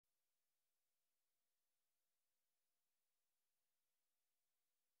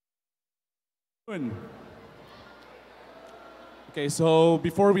Okay, so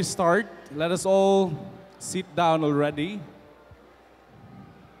before we start, let us all sit down already.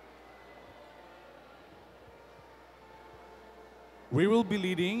 We will be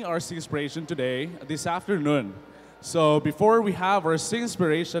leading our sing inspiration today, this afternoon. So before we have our sing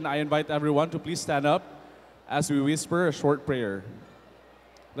inspiration, I invite everyone to please stand up as we whisper a short prayer.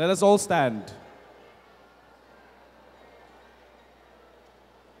 Let us all stand.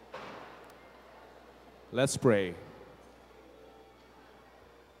 Let's pray.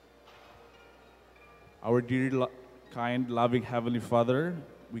 Our dear, kind, loving Heavenly Father,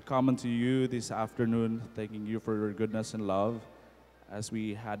 we come unto you this afternoon, thanking you for your goodness and love as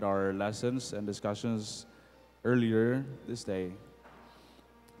we had our lessons and discussions earlier this day.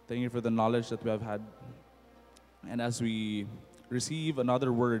 Thank you for the knowledge that we have had. And as we receive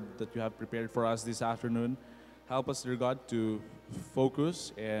another word that you have prepared for us this afternoon, help us, dear God, to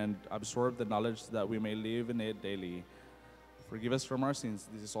focus and absorb the knowledge that we may live in it daily. Forgive us from our sins.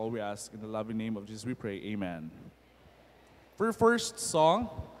 This is all we ask. In the loving name of Jesus we pray. Amen. For our first song,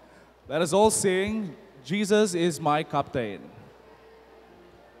 let us all sing, Jesus is my Captain.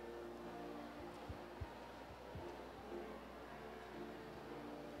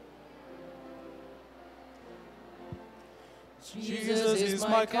 Jesus is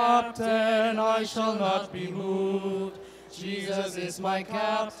my captain, I shall not be moved. Jesus is my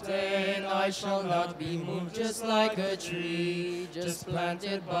captain, I shall not be moved. Just like a tree, just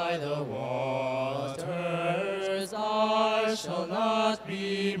planted by the waters, I shall not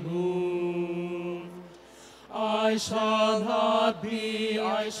be moved. I shall not be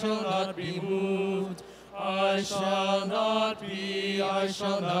moved. I shall not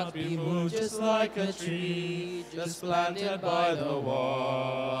be moved, just like a tree, just planted by the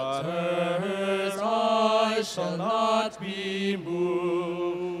waters, I shall not be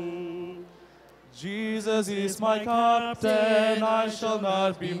moved. Jesus is my captain, I shall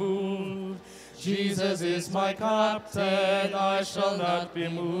not be moved. Jesus is my captain, I shall not be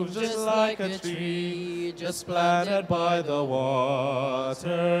moved, just like a tree, just planted by the waters,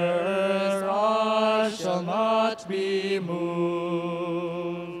 I shall not be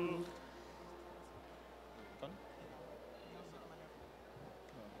moved.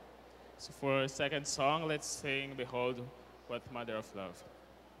 So for our second song, let's sing Behold What Mother of Love.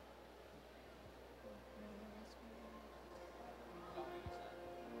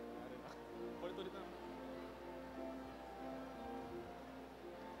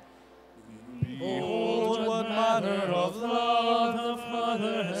 Behold what manner of love the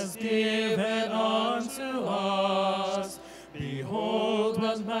Father has given unto us. Behold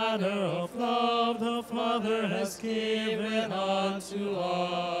what manner of love the Father has given unto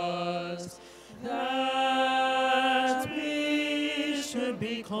us. That we should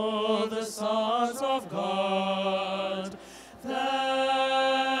be called the sons of God.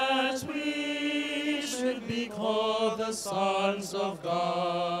 That we should be called the sons of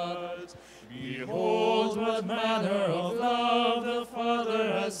God. Behold what manner of love the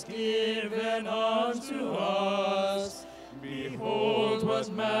Father has given unto us. Behold what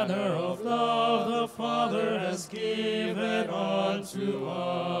manner of love the Father has given unto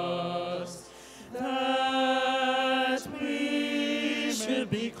us. That we should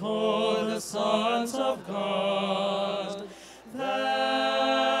be called the sons of God.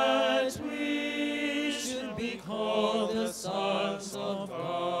 That we should be called the sons of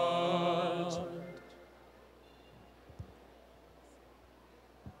God.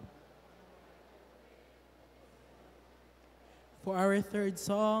 For our third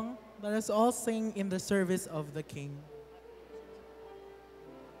song, let us all sing in the service of the King.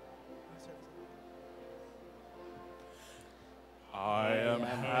 I am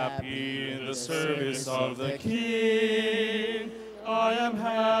happy in the service of the King. I am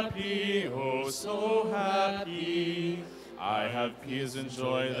happy, oh so happy. I have peace and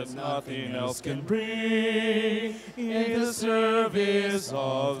joy that nothing else can bring. In the service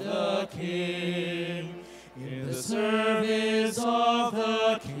of the King. In the service of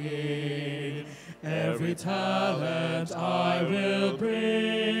the King, every talent I will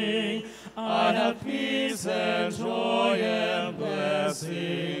bring. I have peace and joy and blessing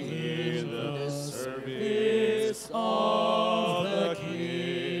in the service of the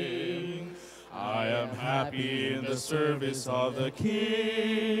King. I am happy in the service of the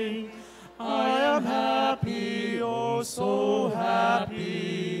King. I am happy, oh so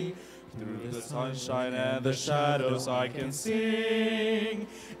happy. Through the sunshine and the shadows I can sing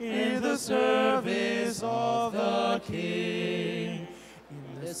in the service of the King.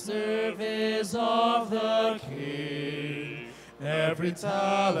 In the service of the King. Every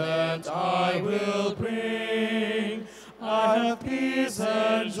talent I will bring. I have peace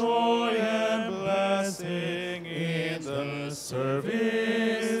and joy and blessing in the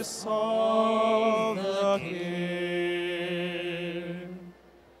service of the King.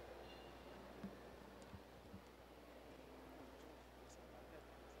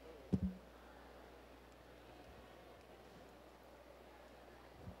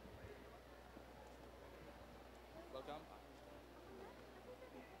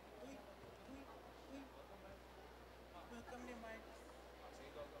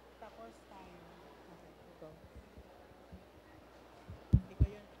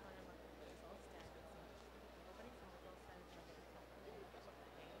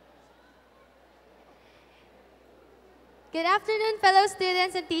 Good afternoon, fellow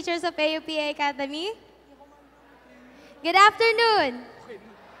students and teachers of AUPA Academy. Good afternoon.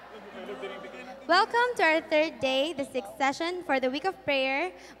 Welcome to our third day, the sixth session for the week of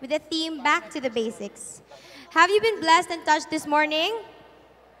prayer with the theme Back to the Basics. Have you been blessed and touched this morning?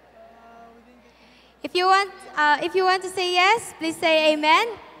 If you want to say yes, please say amen.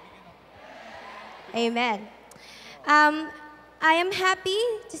 Amen. I am happy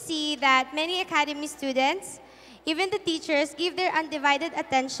to see that many Academy students, even the teachers, give their undivided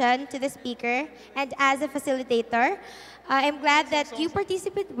attention to the speaker, and as a facilitator, I am glad that you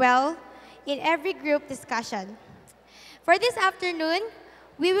participate well in every group discussion. For this afternoon,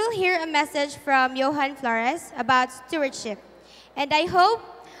 we will hear a message from Yohann Flores about stewardship, and I hope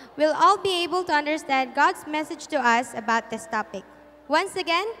we'll all be able to understand God's message to us about this topic. Once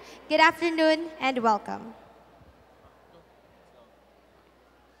again, good afternoon and welcome.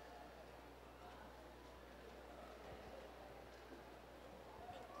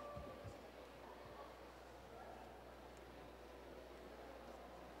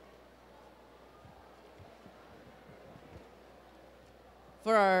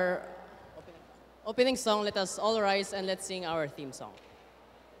 For our opening song, let us all rise and let's sing our theme song.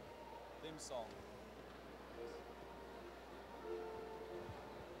 Theme song.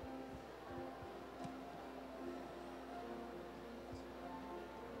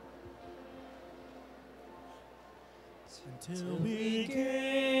 Until we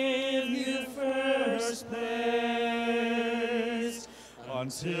gave you first place,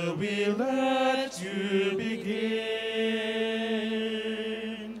 until we let you begin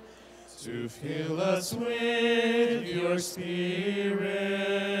to fill us with your Spirit,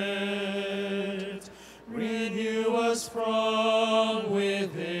 renew us from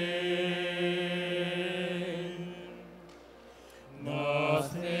within.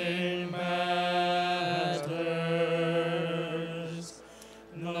 Nothing matters,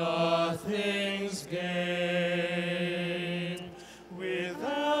 nothing's gain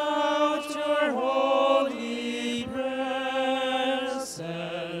without your holy presence.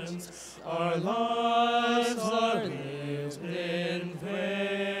 Our lives are lived in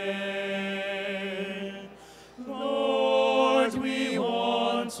vain. Lord, we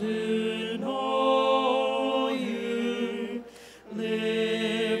want to know you,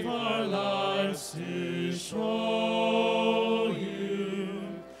 live our lives to show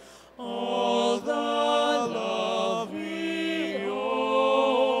you all the love we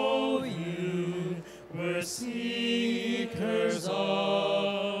owe you. We're seekers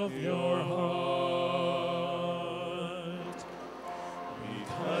of your heart.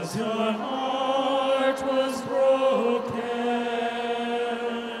 Because your heart was broken,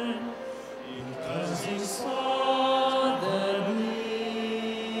 because you saw the need,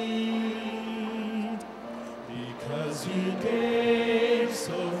 because you gave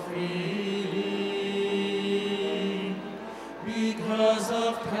so freely, because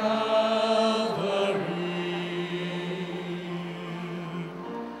of Calvary.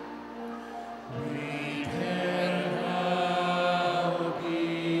 We can now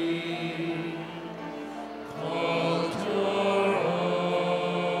be called your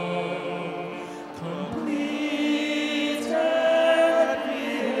own, completed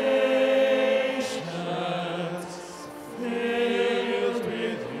creations, filled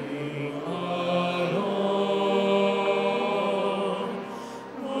with you alone.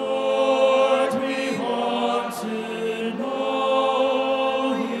 Lord,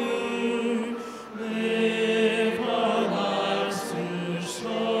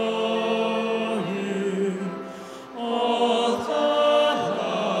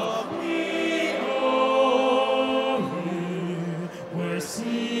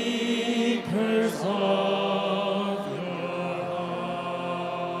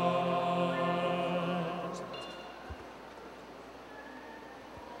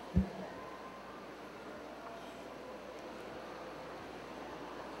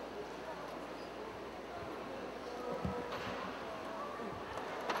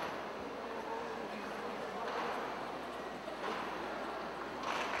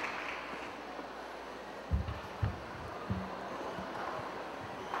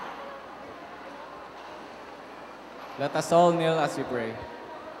 Let us all kneel as we pray.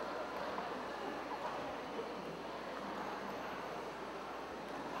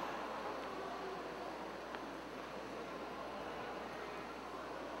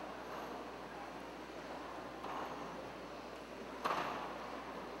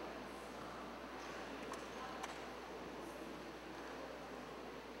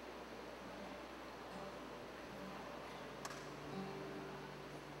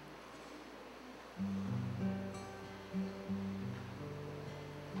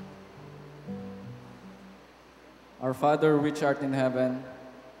 Our Father, which art in heaven,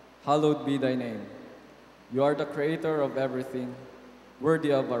 hallowed be thy name. You are the creator of everything,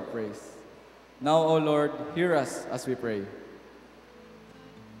 worthy of our praise. Now, O Lord, hear us as we pray.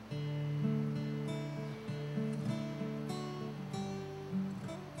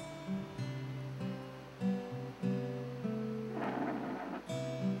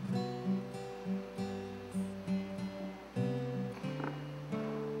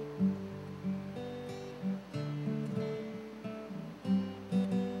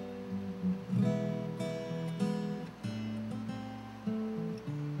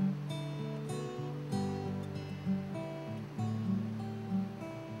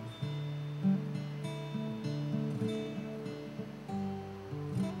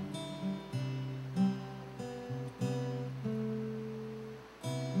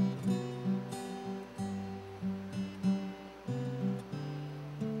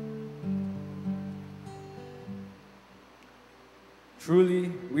 Truly,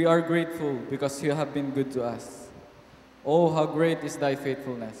 we are grateful because you have been good to us. Oh, how great is thy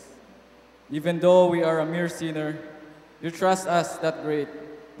faithfulness. Even though we are a mere sinner, you trust us that great,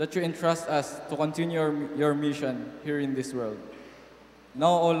 that you entrust us to continue your mission here in this world.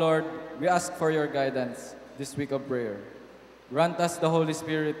 Now, O Lord, we ask for your guidance this week of prayer. Grant us the Holy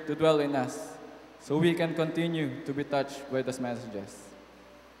Spirit to dwell in us, so we can continue to be touched by those messages.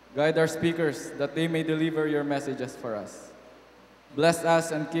 Guide our speakers that they may deliver your messages for us. Bless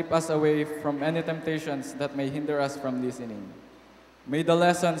us and keep us away from any temptations that may hinder us from listening. May the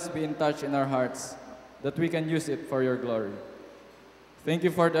lessons be in touch in our hearts, that we can use it for your glory. Thank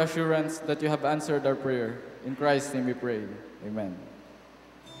you for the assurance that you have answered our prayer. In Christ's name we pray. Amen.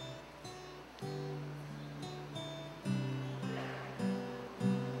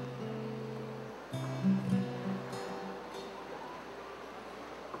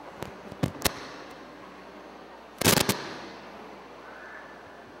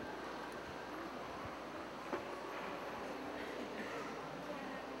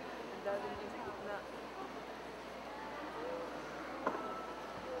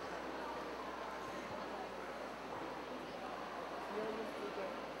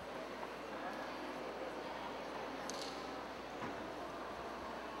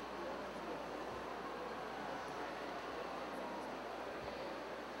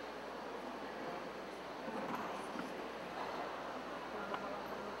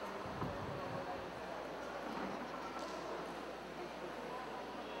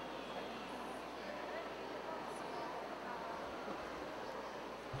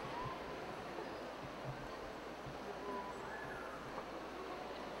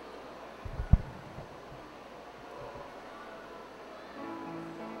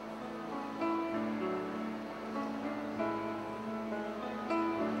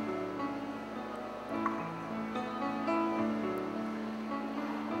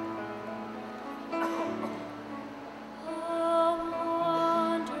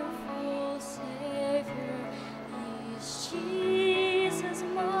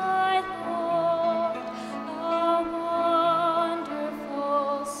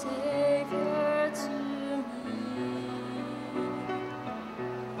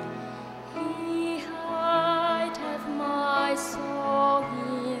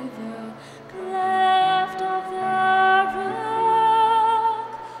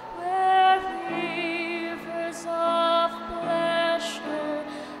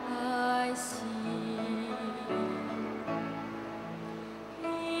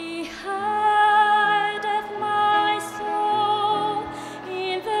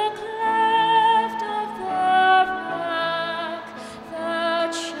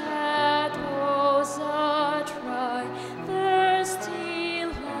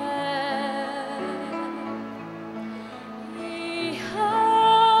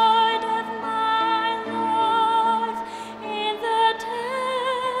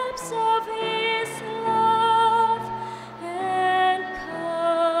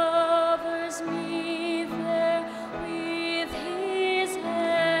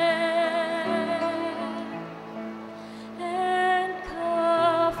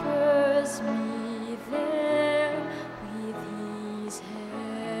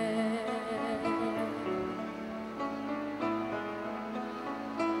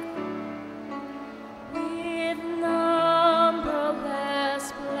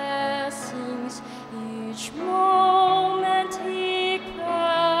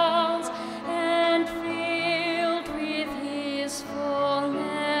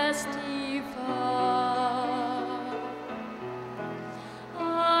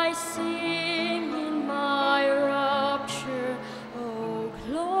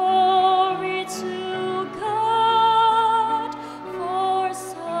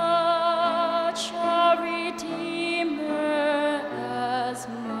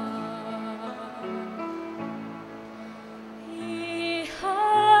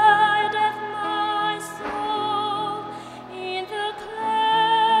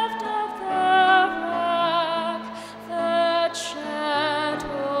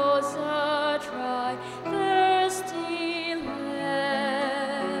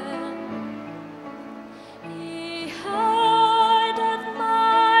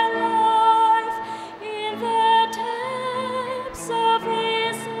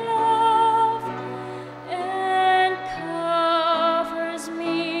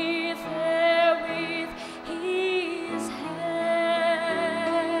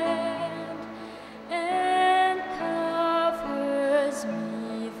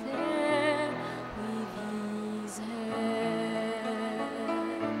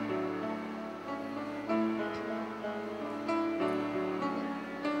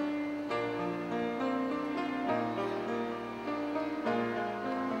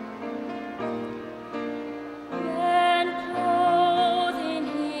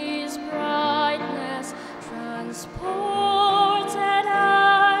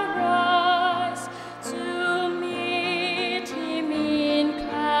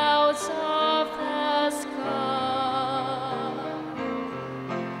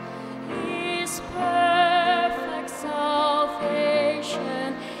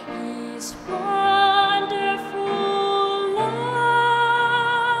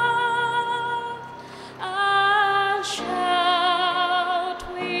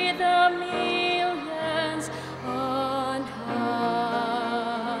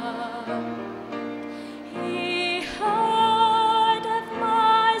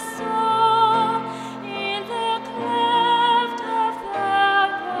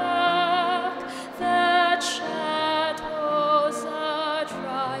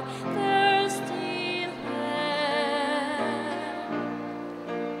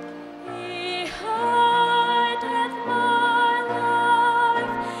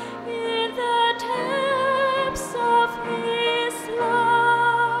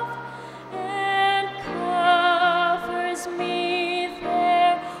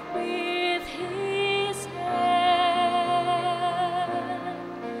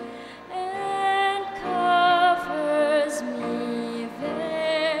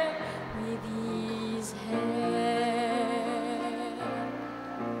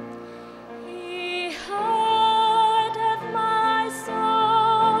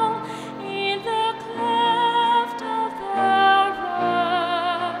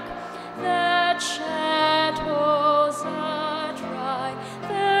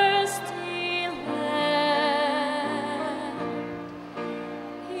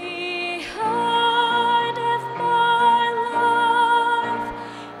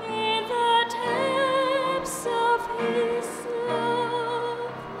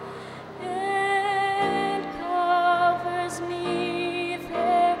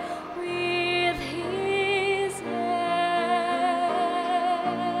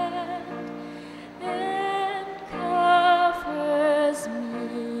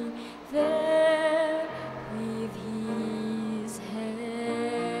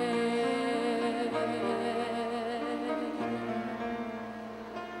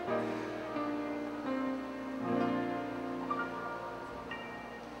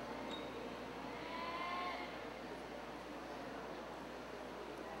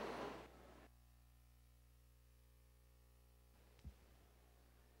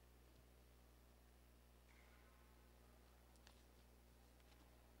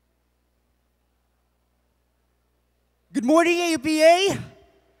 Good morning, AUPA.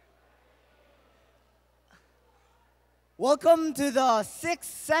 Welcome to the 6th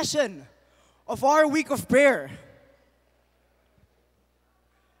session of our week of prayer.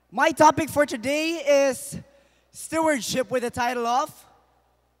 My topic for today is stewardship with the title of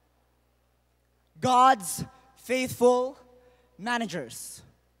God's Faithful Managers.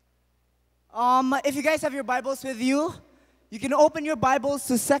 If you guys have your Bibles with you, you can open your Bibles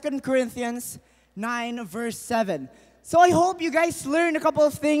to 2 Corinthians 9 verse 7. So I hope you guys learned a couple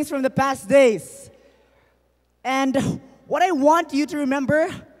of things from the past days. And what I want you to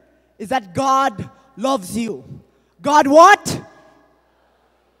remember is that God loves you. God what?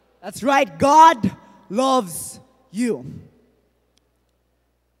 That's right, God loves you.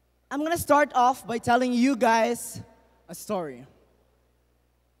 I'm going to start off by telling you guys a story.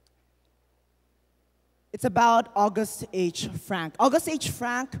 It's about August H. Frank. August H.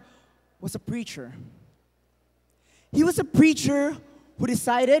 Frank was a preacher. He was a preacher who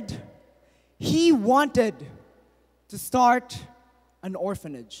decided he wanted to start an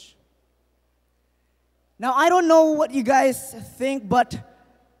orphanage. Now, I don't know what you guys think, but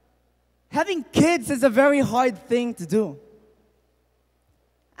having kids is a very hard thing to do.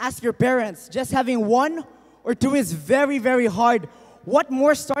 Ask your parents. Just having 1 or 2 is very, very hard. What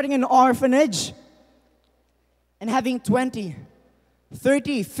more starting an orphanage and having 20,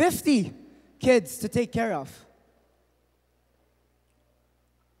 30, 50 kids to take care of?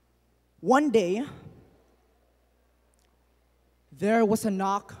 One day, there was a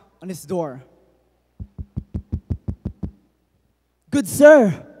knock on his door. Good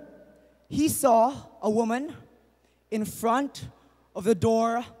sir, he saw a woman in front of the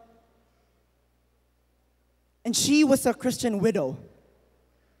door, and she was a Christian widow.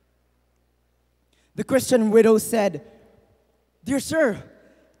 The Christian widow said, "Dear sir,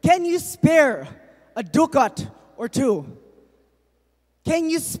 can you spare a ducat or 2?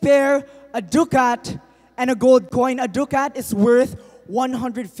 Can you spare a ducat and a gold coin?" A ducat is worth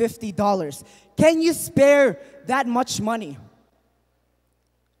 $150. Can you spare that much money?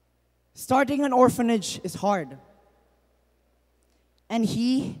 Starting an orphanage is hard. And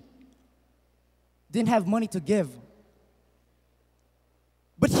he didn't have money to give.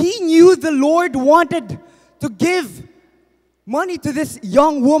 But he knew the Lord wanted to give money to this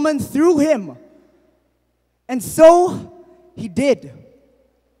young woman through him. And so he did.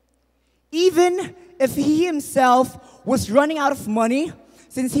 Even if he himself was running out of money,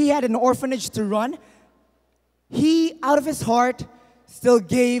 since he had an orphanage to run, he, out of his heart, still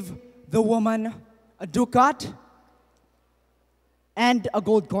gave the woman a ducat and a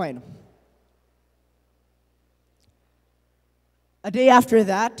gold coin. A day after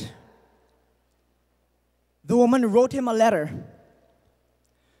that, the woman wrote him a letter.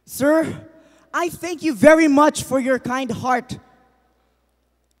 "Sir, I thank you very much for your kind heart.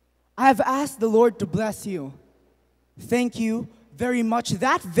 I have asked the Lord to bless you. Thank you very much."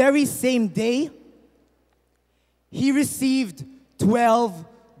 That very same day, he received 12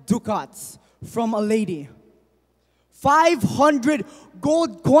 ducats from a lady. 500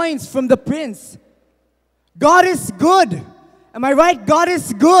 gold coins from the prince. God is good. Am I right? God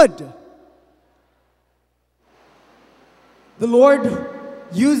is good. The Lord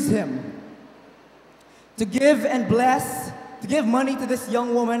used him to give and bless, to give money to this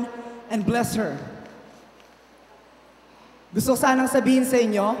young woman and bless her. Gusto ko sanang sabihin sa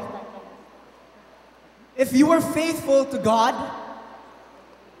inyo, if you are faithful to God,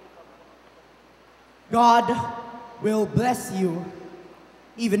 God will bless you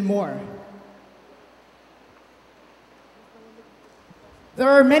even more.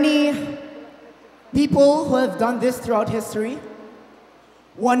 There are many people who have done this throughout history.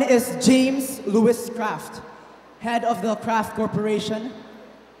 One is James Lewis Kraft, head of the Kraft Corporation.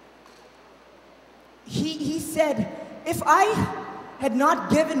 He said, "If I had not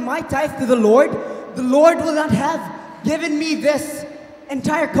given my tithe to the Lord will not have given me this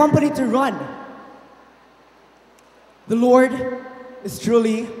entire company to run." The Lord is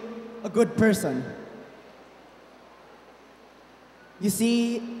truly a good person. You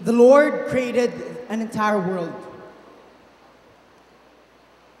see, the Lord created an entire world.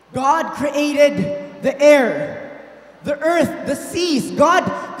 God created the air, the earth, the seas. God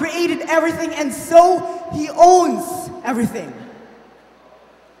created everything, and so He owns everything.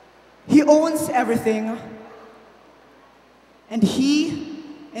 He owns everything, and He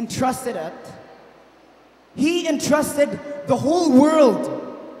entrusted it. He entrusted the whole world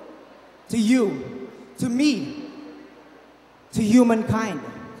to you, to me, to humankind.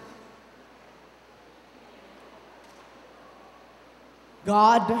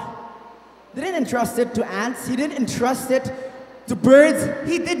 God didn't entrust it to ants. He didn't entrust it to birds.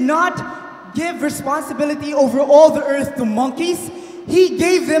 He did not give responsibility over all the earth to monkeys. He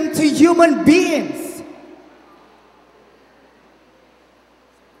gave them to human beings.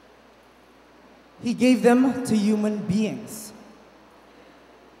 He gave them to human beings.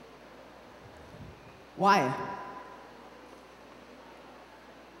 Why?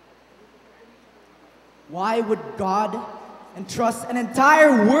 Why would God entrust an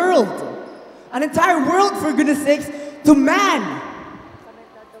entire world for goodness sakes, to man?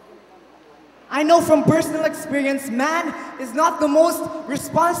 I know from personal experience, man is not the most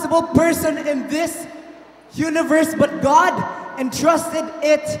responsible person in this universe, but God entrusted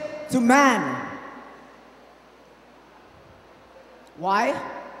it to man. Why?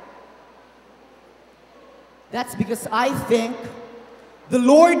 That's because I think the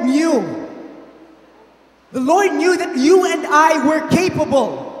Lord knew that you and I were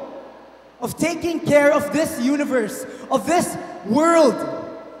capable of taking care of this universe, of this world,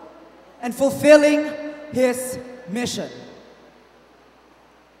 and fulfilling His mission.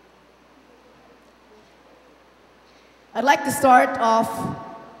 I'd like to start off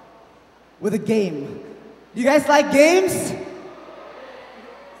with a game. Do you guys like games?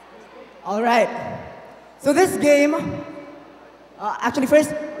 All right. So this game, actually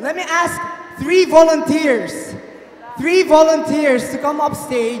first, let me ask three volunteers to come up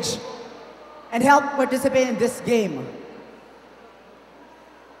stage and help participate in this game.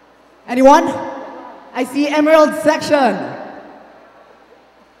 Anyone? I see Emerald section.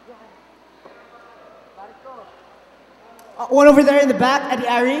 One over there in the back at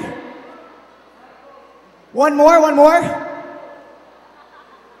the Ari. One more.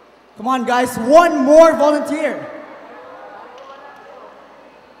 Come on, guys, one more volunteer.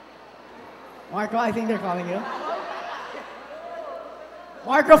 Marco, I think they're calling you.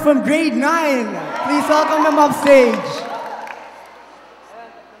 Marco from grade 9. Please welcome them up stage.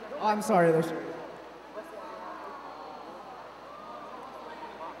 Oh, I'm sorry.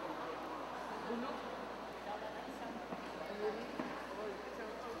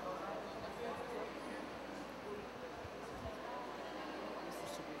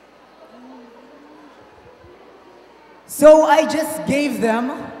 So I just gave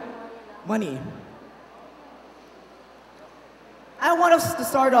them money. I want us to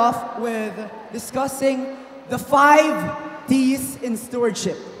start off with discussing the 5 T's in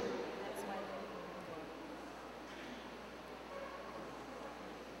stewardship.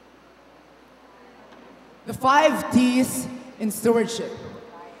 The 5 T's in stewardship.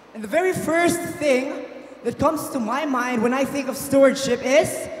 And the very first thing that comes to my mind when I think of stewardship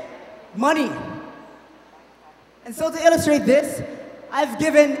is money. And so to illustrate this, I've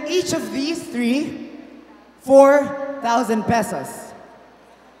given each of these 3 4,000 pesos.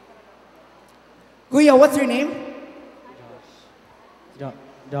 Kuya, what's your name?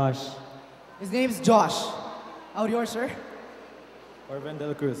 Josh. His name's Josh. How's yours, sir? Orvin de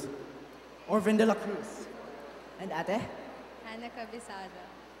la Cruz. Orvin de la Cruz. And ate? Ana Cabezada.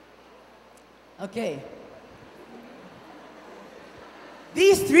 Okay.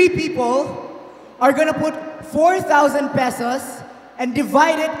 These 3 people are gonna put 4,000 pesos and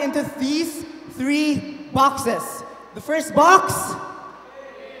divide it into these 3 boxes. The first box.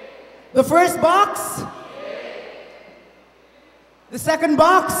 The second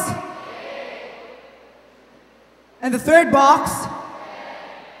box. And the third box.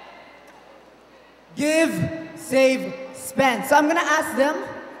 Give, save, spend. So I'm gonna ask them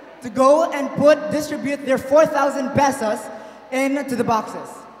to go and distribute their 4,000 pesos into the boxes.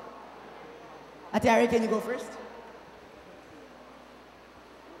 Ate Ari, can you go first?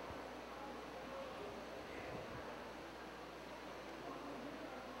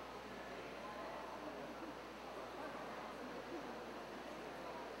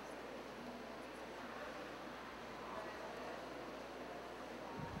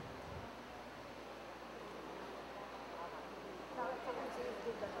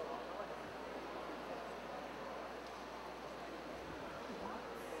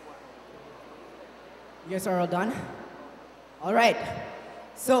 You guys are all done? All right.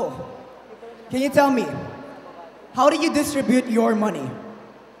 So, can you tell me, how do you distribute your money?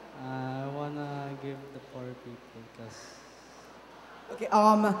 I wanna give the poor people because Okay,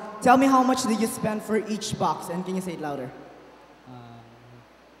 tell me how much did you spend for each box, and can you say it louder?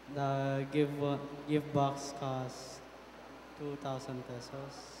 the give box costs 2,000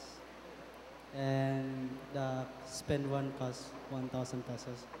 pesos, and the spend one costs 1,000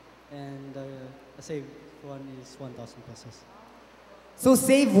 pesos, and the save one is 1,000 pesos. So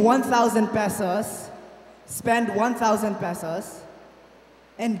save 1,000 pesos, spend 1,000 pesos,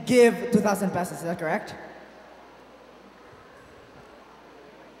 and give 2,000 pesos. Is that correct?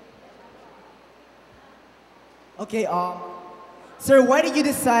 Okay, sir, why did you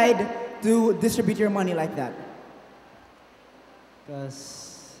decide to distribute your money like that?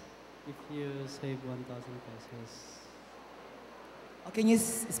 Because if you save 1,000 pesos, Can you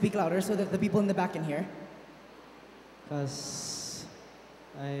speak louder so that the people in the back can hear? because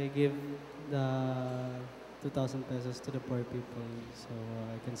I give the 2,000 pesos to the poor people, so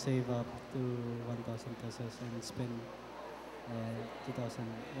I can save up to 1,000 pesos and spend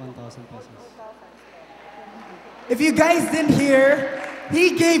 1,000 pesos. If you guys didn't hear,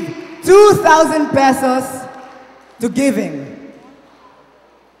 he gave 2,000 pesos to giving.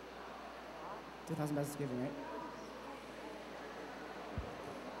 2,000 pesos giving, right?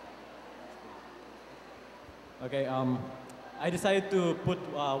 Okay, I decided to put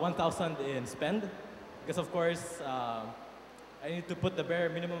 1,000 in spend because of course I need to put the bare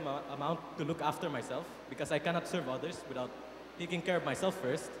minimum amount to look after myself because I cannot serve others without taking care of myself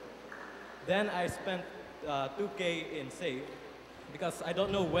first. Then I spent 2K in save because I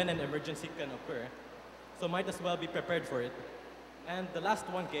don't know when an emergency can occur, so might as well be prepared for it. And the last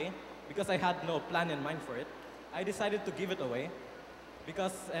 1K, because I had no plan in mind for it, I decided to give it away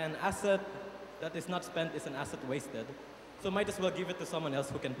because an asset that is not spent is an asset wasted. So might as well give it to someone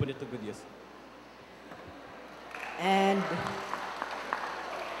else who can put it to good use. And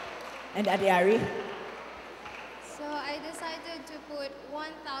Ate Ari? So I decided to put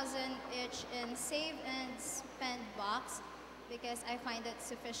 1,000 each in save and spend box because I find it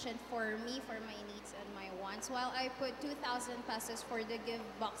sufficient for me, for my needs and my wants, while I put 2,000 pesos for the give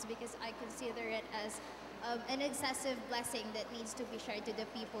box because I consider it as an excessive blessing that needs to be shared to the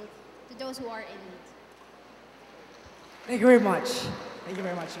people, to those who are in need. Thank you very much. Thank you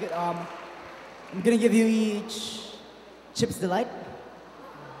very much. Good, I'm gonna give you each Chips Delight.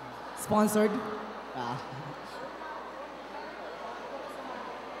 Sponsored.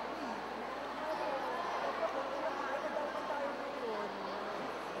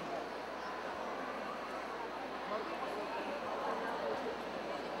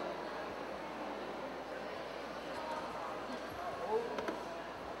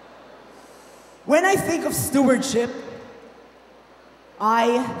 When I think of stewardship,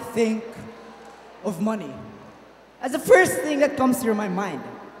 I think of money as the first thing that comes through my mind.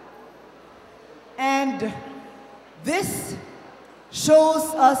 And this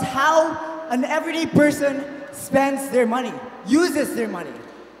shows us how an everyday person spends their money, uses their money.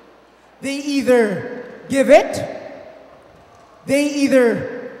 They either give it, they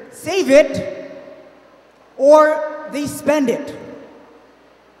either save it, or they spend it.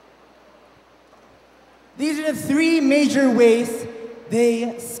 These are the three major ways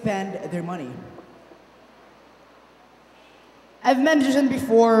they spend their money. I've mentioned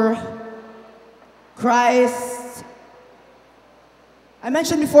before, Christ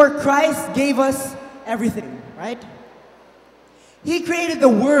gave us everything, right? He created the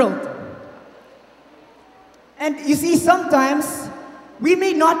world. And you see, sometimes we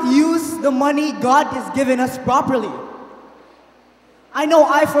may not use the money God has given us properly. I know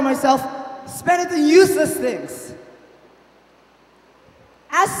I, for myself, spend it on useless things.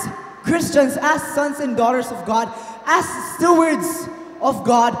 As Christians, as sons and daughters of God, as stewards of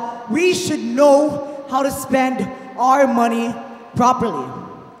God, we should know how to spend our money properly.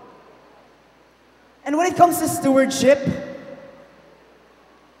 And when it comes to stewardship,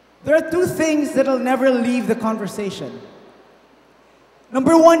 there are two things that will never leave the conversation.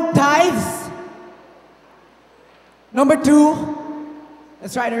 Number one, tithes. Number two,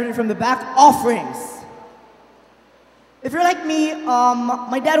 let's try to hear it from the back, offerings. If you're like me,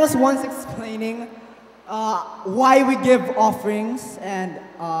 my dad was once explaining why we give offerings and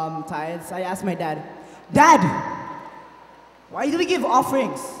tithes. I asked my dad, Dad, why do we give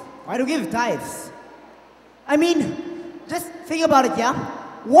offerings? Why do we give tithes? I mean, just think about it, yeah?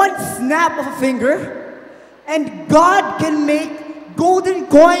 One snap of a finger, and God can make golden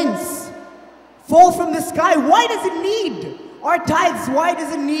coins fall from the sky. Why does it need our tithes? Why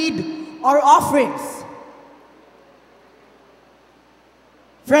does it need our offerings?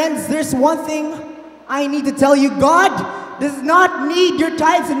 Friends, there's one thing I need to tell you. God does not need your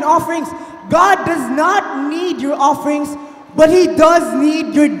tithes and offerings. God does not need your offerings, but He does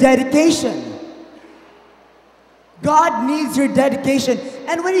need your dedication. God needs your dedication.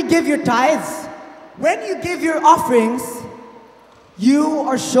 And when you give your tithes, when you give your offerings, you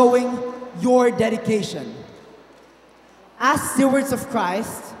are showing your dedication. As stewards of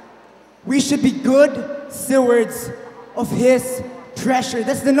Christ, we should be good stewards of His treasure.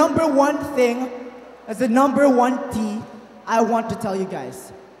 That's the number one thing, that's the number one T I want to tell you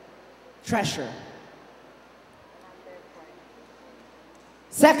guys. Treasure.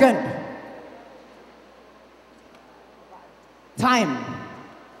 Second, time.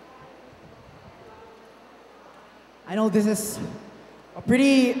 I know this is a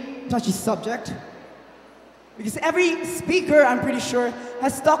pretty touchy subject because every speaker, I'm pretty sure,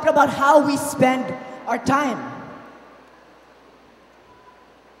 has talked about how we spend our time.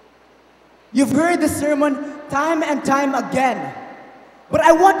 You've heard the sermon time and time again, but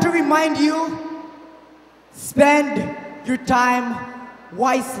I want to remind you, spend your time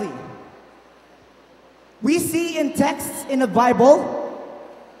wisely. We see in texts in the Bible,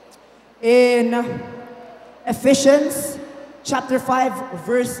 in Ephesians chapter 5,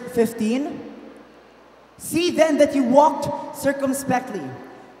 verse 15, see then that you walked circumspectly,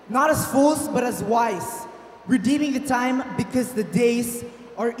 not as fools, but as wise, redeeming the time because the days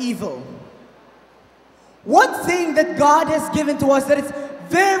are evil. One thing that God has given to us that is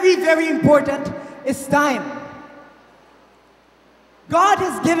very, very important is time. God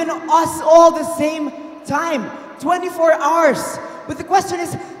has given us all the same time, 24 hours. But the question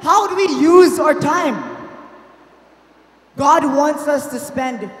is, how do we use our time? God wants us to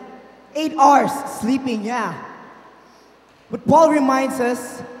spend 8 hours sleeping, yeah. But Paul reminds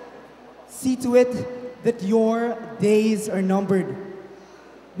us, see to it that your days are numbered.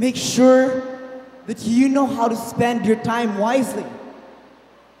 Make sure that you know how to spend your time wisely.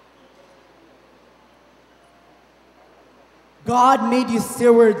 God made you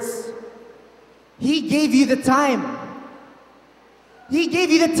stewards. He gave you the time. He gave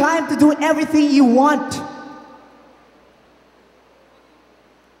you the time to do everything you want.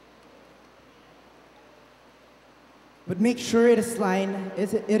 But make sure it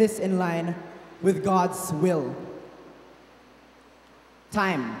is in line with God's will.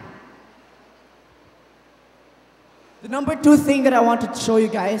 Time. The number 2 thing that I want to show you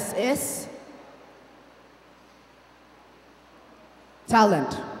guys is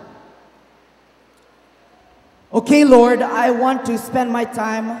talent. Okay, Lord, I want to spend my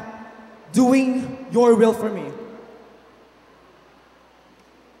time doing your will for me.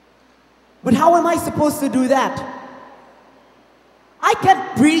 But how am I supposed to do that? I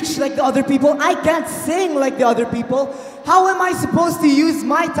can't preach like the other people. I can't sing like the other people. How am I supposed to use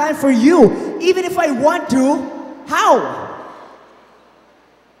my time for you? Even if I want to, how?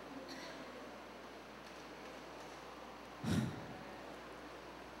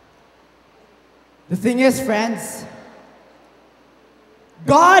 The thing is, friends,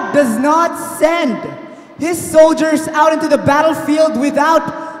 God does not send His soldiers out into the battlefield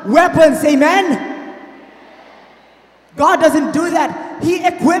without weapons, amen? God doesn't do that. He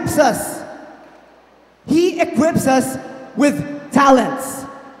equips us. He equips us with talents.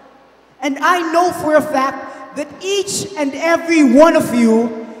 And I know for a fact that each and every one of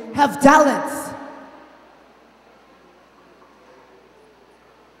you have talents.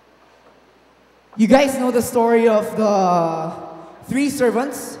 You guys know the story of the 3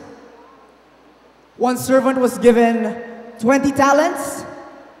 servants. One servant was given 20 talents.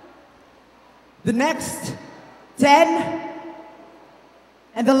 The next 10.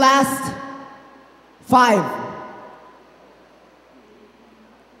 And the last 5.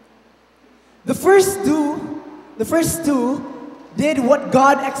 The first two did what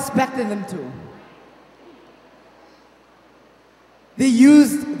God expected them to. They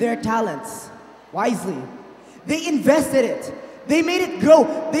used their talents wisely. They invested it. They made it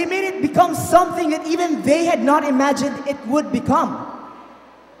grow. They made it become something that even they had not imagined it would become.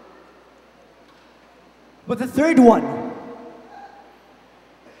 But the third one,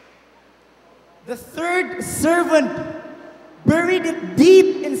 the third servant buried it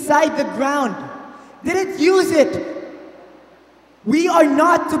deep inside the ground. Didn't use it. We are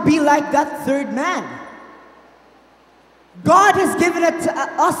not to be like that third man. God has given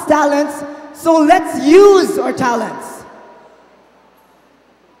us talents, so let's use our talents.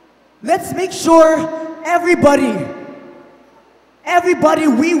 Let's make sure everybody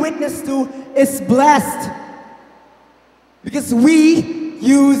we witness to is blessed because we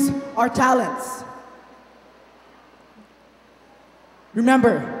use our talents.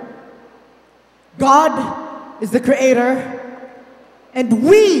 Remember, God is the creator and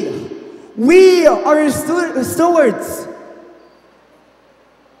we are his stewards.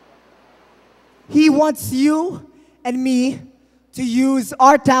 He wants you and me to use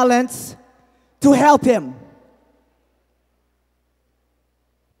our talents to help Him.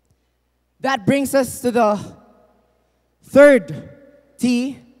 That brings us to the third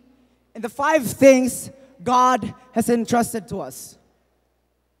T and the 5 things God has entrusted to us.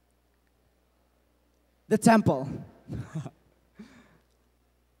 The temple.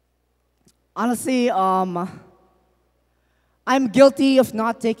 Honestly, I'm guilty of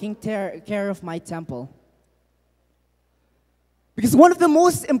not taking care of my temple. Because one of the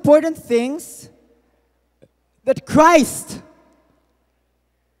most important things that Christ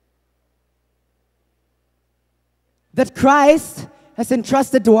has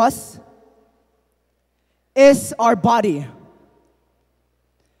entrusted to us is our body.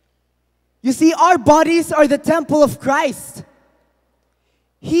 You see, our bodies are the temple of Christ.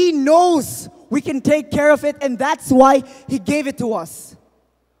 He knows we can take care of it, and that's why He gave it to us.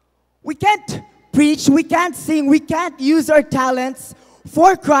 We can't preach, we can't sing, we can't use our talents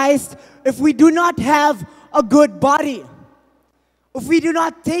for Christ if we do not have a good body, if we do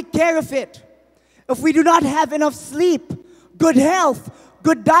not take care of it, if we do not have enough sleep, good health,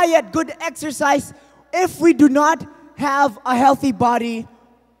 good diet, good exercise. If we do not have a healthy body,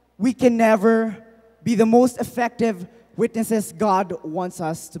 we can never be the most effective witnesses God wants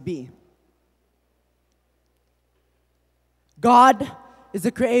us to be. God is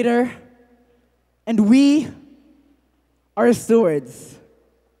the creator, and we are stewards.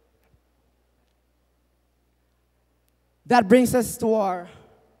 That brings us to our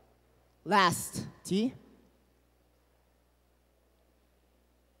last T.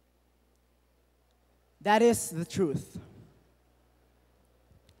 That is the truth.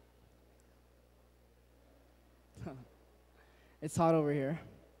 It's hot over here.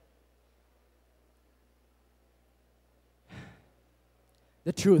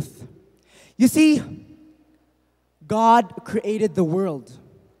 The truth. You see, God created the world.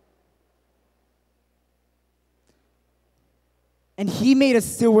 And He made us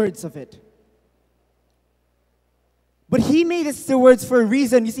stewards of it. But He made us stewards for a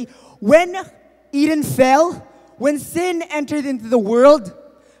reason. You see, when Eden fell, when sin entered into the world,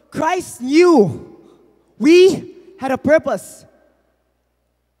 Christ knew we had a purpose.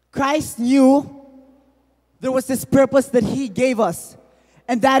 Christ knew there was this purpose that He gave us,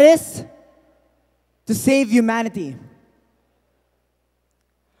 and that is to save humanity.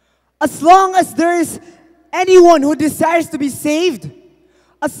 As long as there is anyone who desires to be saved,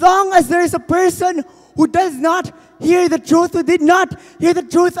 as long as there is a person who does not hear the truth, who did not hear the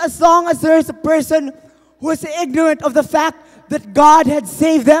truth, as long as there is a person who is ignorant of the fact that God had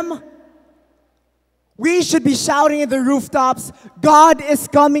saved them, we should be shouting at the rooftops, God is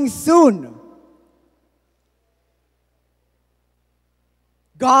coming soon.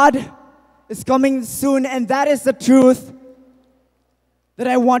 God is coming soon, and that is the truth that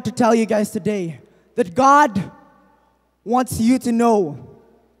I want to tell you guys today. That God wants you to know.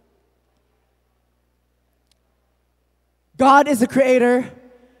 God is the creator,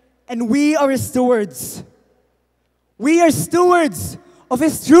 and we are His stewards. We are stewards of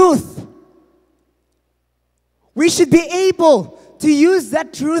His truth. We should be able to use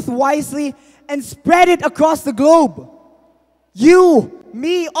that truth wisely and spread it across the globe. You,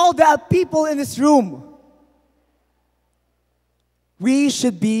 me, all the people in this room. We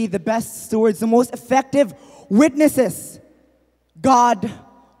should be the best stewards, the most effective witnesses God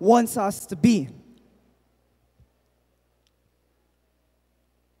wants us to be.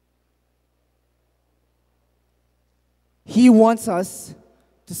 He wants us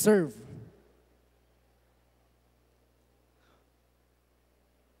to serve.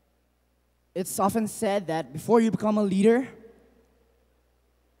 It's often said that before you become a leader,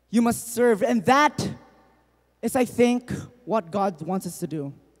 you must serve. And that is, I think, what God wants us to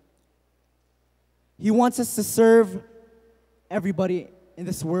do. He wants us to serve everybody in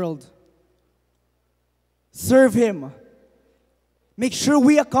this world. Serve Him. Make sure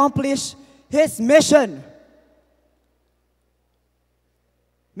we accomplish His mission.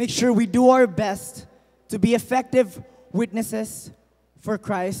 Make sure we do our best to be effective witnesses for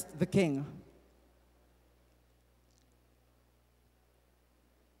Christ the King.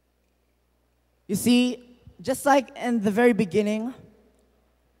 You see, just like in the very beginning,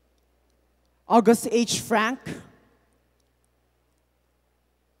 August H. Frank,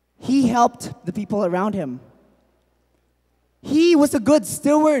 he helped the people around him. He was a good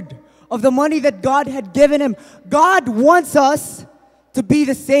steward of the money that God had given him. God wants us to be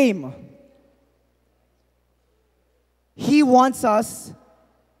the same. He wants us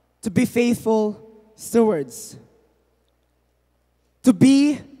to be faithful stewards, to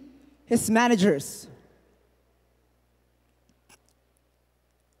be His managers.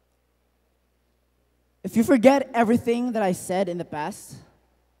 If you forget everything that I said in the past,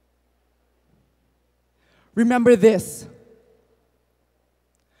 remember this.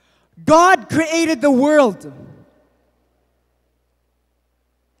 God created the world.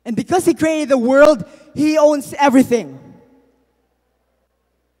 And because He created the world, He owns everything.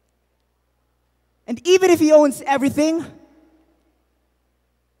 And even if he owns everything,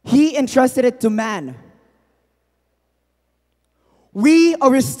 he entrusted it to man. We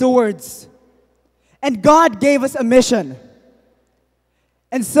are his stewards. And God gave us a mission.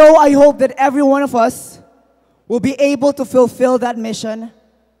 And so I hope that every one of us will be able to fulfill that mission.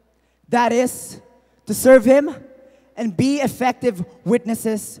 That is, to serve him and be effective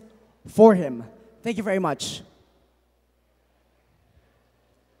witnesses for him. Thank you very much.